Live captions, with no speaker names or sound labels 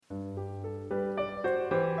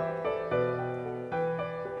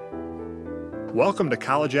Welcome to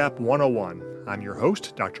College App 101. I'm your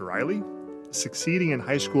host, Dr. Riley. Succeeding in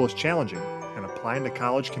high school is challenging, and applying to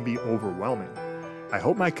college can be overwhelming. I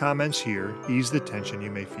hope my comments here ease the tension you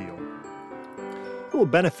may feel. It will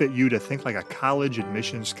benefit you to think like a college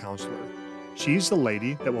admissions counselor. She's the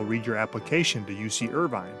lady that will read your application to UC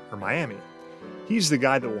Irvine or Miami. He's the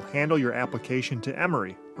guy that will handle your application to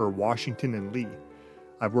Emory or Washington and Lee.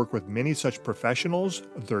 I've worked with many such professionals.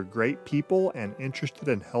 They're great people and interested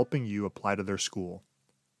in helping you apply to their school.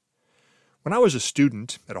 When I was a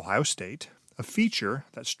student at Ohio State, a feature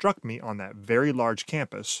that struck me on that very large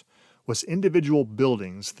campus was individual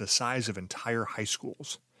buildings the size of entire high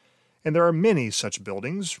schools. And there are many such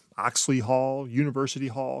buildings: Oxley Hall, University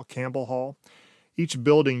Hall, Campbell Hall. Each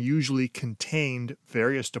building usually contained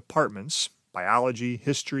various departments: biology,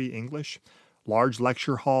 history, English, large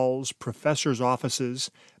lecture halls, professors'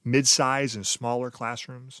 offices, mid-size and smaller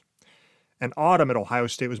classrooms. And autumn at Ohio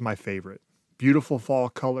State was my favorite. Beautiful fall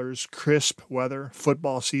colors, crisp weather,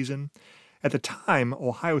 football season. At the time,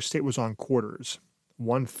 Ohio State was on quarters.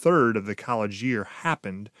 1/3 of the college year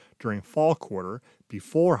happened during fall quarter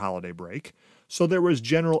before holiday break, so there was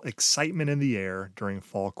general excitement in the air during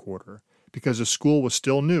fall quarter because the school was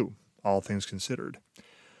still new, all things considered.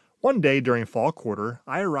 One day during fall quarter,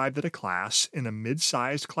 I arrived at a class in a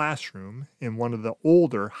mid-sized classroom in one of the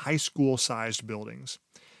older high school-sized buildings.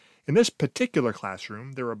 In this particular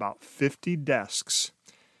classroom, there were about 50 desks.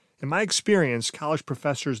 In my experience, college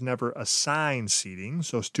professors never assign seating,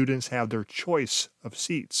 so students have their choice of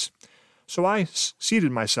seats. So I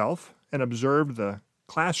seated myself and observed the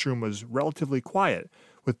classroom was relatively quiet,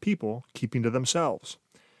 with people keeping to themselves.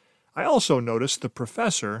 I also noticed the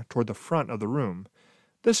professor toward the front of the room.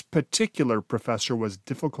 This particular professor was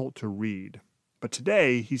difficult to read, but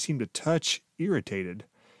today he seemed a touch irritated.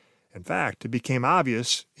 In fact, it became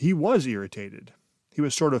obvious he was irritated. He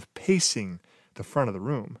was sort of pacing the front of the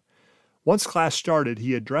room. Once class started,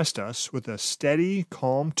 he addressed us with a steady,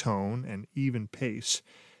 calm tone and even pace.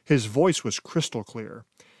 His voice was crystal clear.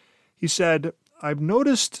 He said, "I've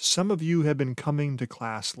noticed some of you have been coming to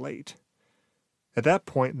class late." At that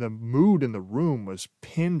point, the mood in the room was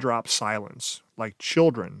pin-drop silence, like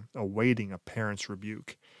children awaiting a parent's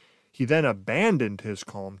rebuke. He then abandoned his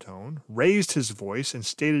calm tone, raised his voice, and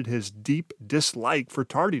stated his deep dislike for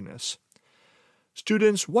tardiness.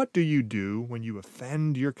 Students, what do you do when you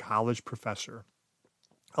offend your college professor?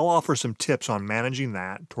 I'll offer some tips on managing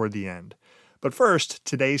that toward the end. But first,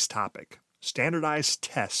 today's topic: standardized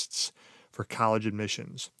tests for college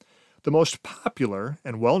admissions. The most popular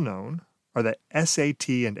and well-known are the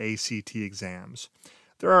SAT and ACT exams.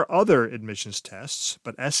 There are other admissions tests,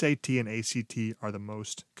 but SAT and ACT are the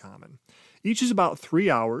most common. Each is about 3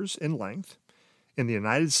 hours in length. In the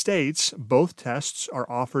United States, both tests are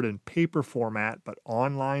offered in paper format, but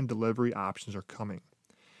online delivery options are coming.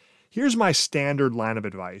 Here's my standard line of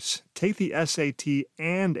advice. Take the SAT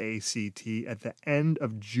and ACT at the end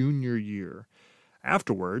of junior year.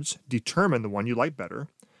 Afterwards, determine the one you like better.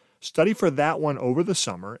 Study for that one over the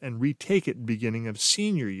summer and retake it beginning of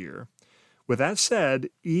senior year. With that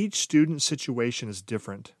said, each student's situation is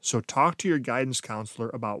different, so talk to your guidance counselor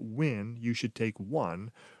about when you should take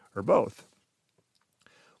one or both.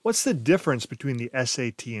 What's the difference between the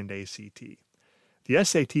SAT and ACT? The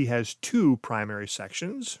SAT has 2 primary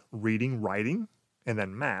sections: reading, writing, and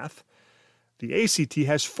then math. The ACT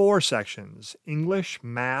has 4 sections: English,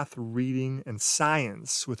 math, reading, and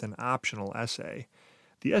science, with an optional essay.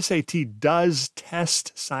 The SAT does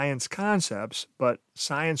test science concepts, but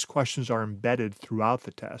science questions are embedded throughout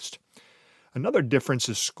the test. Another difference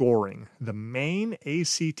is scoring. The main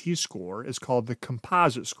ACT score is called the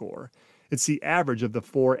composite score. It's the average of the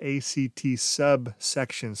 4 ACT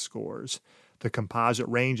subsection scores. The composite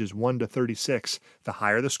range is 1 to 36. The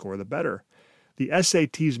higher the score, the better. The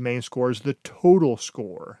SAT's main score is the total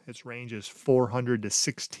score. Its range is 400 to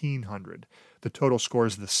 1600. The total score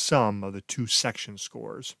is the sum of the 2 section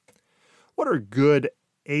scores. What are good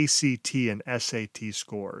ACT and SAT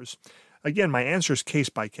scores? Again, my answer is case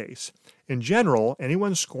by case. In general,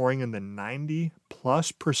 anyone scoring in the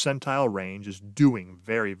 90-plus percentile range is doing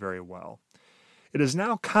very, very well. It is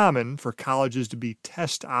now common for colleges to be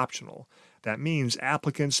test optional. That means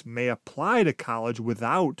applicants may apply to college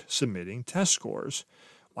without submitting test scores.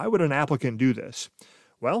 Why would an applicant do this?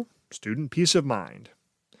 Well, student peace of mind.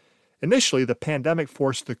 Initially, the pandemic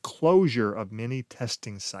forced the closure of many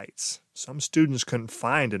testing sites. Some students couldn't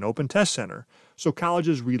find an open test center, so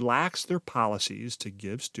colleges relaxed their policies to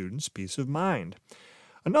give students peace of mind.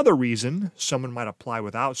 Another reason someone might apply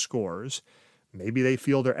without scores: maybe they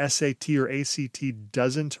feel their SAT or ACT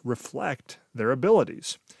doesn't reflect their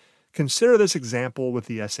abilities. Consider this example with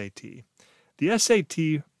the SAT. The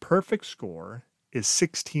SAT perfect score is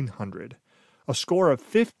 1,600. A score of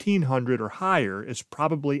 1,500 or higher is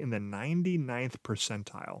probably in the 99th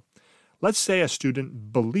percentile. Let's say a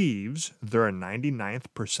student believes they're a 99th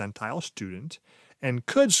percentile student and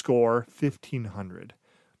could score 1,500.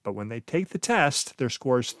 But when they take the test, their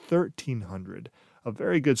score is 1,300. A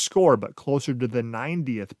very good score, but closer to the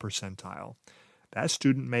 90th percentile. That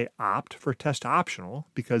student may opt for test optional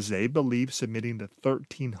because they believe submitting the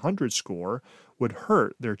 1,300 score would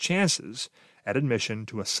hurt their chances at admission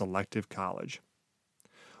to a selective college.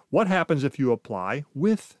 What happens if you apply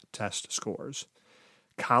with test scores?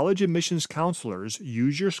 College admissions counselors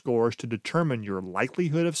use your scores to determine your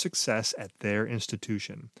likelihood of success at their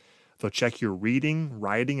institution. They'll check your reading,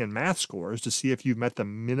 writing, and math scores to see if you've met the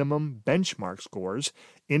minimum benchmark scores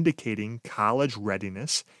indicating college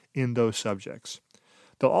readiness in those subjects.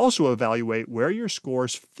 They'll also evaluate where your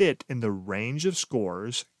scores fit in the range of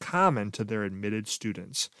scores common to their admitted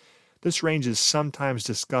students. This range is sometimes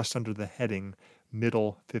discussed under the heading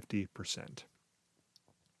middle 50%.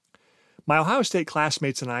 My Ohio State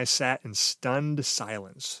classmates and I sat in stunned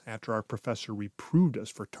silence after our professor reproved us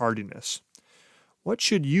for tardiness. What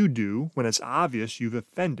should you do when it's obvious you've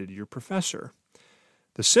offended your professor?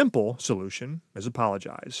 The simple solution is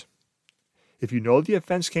apologize. If you know the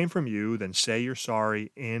offense came from you, then say you're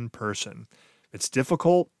sorry in person. It's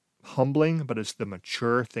difficult, humbling, but it's the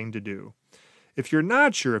mature thing to do. If you're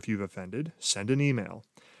not sure if you've offended, send an email.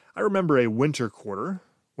 I remember a winter quarter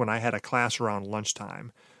when I had a class around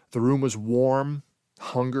lunchtime. The room was warm,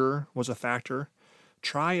 hunger was a factor.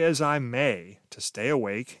 Try as I may to stay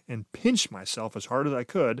awake and pinch myself as hard as I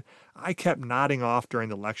could, I kept nodding off during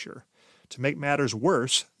the lecture. To make matters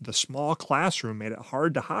worse, the small classroom made it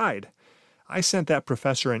hard to hide. I sent that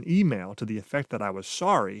professor an email to the effect that I was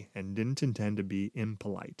sorry and didn't intend to be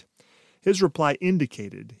impolite. His reply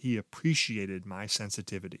indicated he appreciated my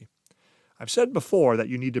sensitivity. I've said before that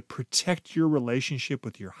you need to protect your relationship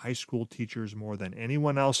with your high school teachers more than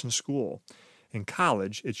anyone else in school. In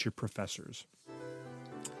college, it's your professors.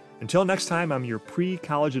 Until next time, I'm your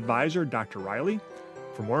pre-college advisor, Dr. Riley.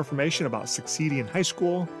 For more information about succeeding in high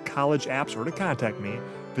school, college apps, or to contact me,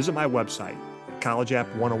 visit my website at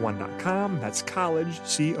collegeapp101.com. That's college,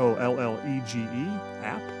 COLLEGE,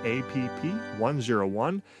 app,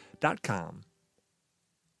 APP101.com.